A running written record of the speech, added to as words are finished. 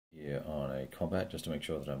my combat just to make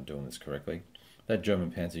sure that I'm doing this correctly. That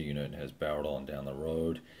German Panzer unit has barreled on down the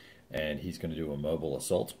road, and he's going to do a mobile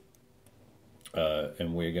assault.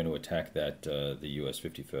 And we're going to attack that the US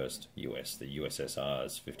 51st, the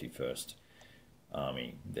USSR's 51st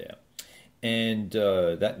Army there. And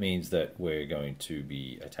that means that we're going to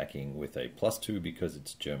be attacking with a +2 because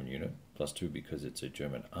it's a German unit, +2 because it's a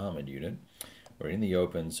German armored unit. We're in the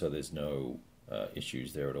open, so there's no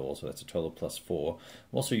issues there at all, so that's a total +4.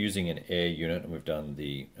 I'm also using an air unit, and we've done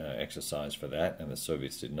the exercise for that, and the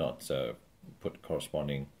Soviets did not put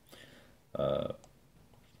corresponding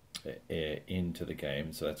air into the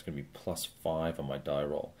game, so that's going to be +5 on my die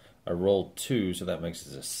roll. I rolled 2, so that makes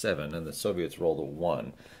it a 7, and the Soviets rolled a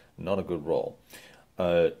 1. Not a good roll.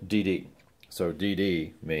 DD. So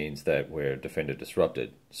DD means that we're defender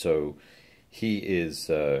disrupted. So he is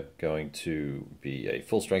going to be a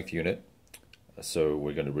full strength unit, so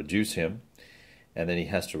we're going to reduce him, and then he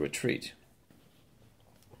has to retreat.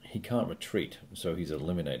 He can't retreat, so he's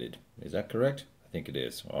eliminated. Is that correct? I think it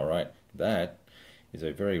is. All right. That is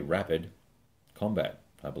a very rapid combat,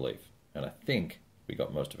 I believe. And I think we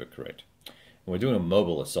got most of it correct. And we're doing a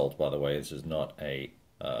mobile assault, by the way. This is not a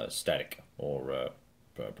static or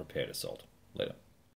prepared assault. Later.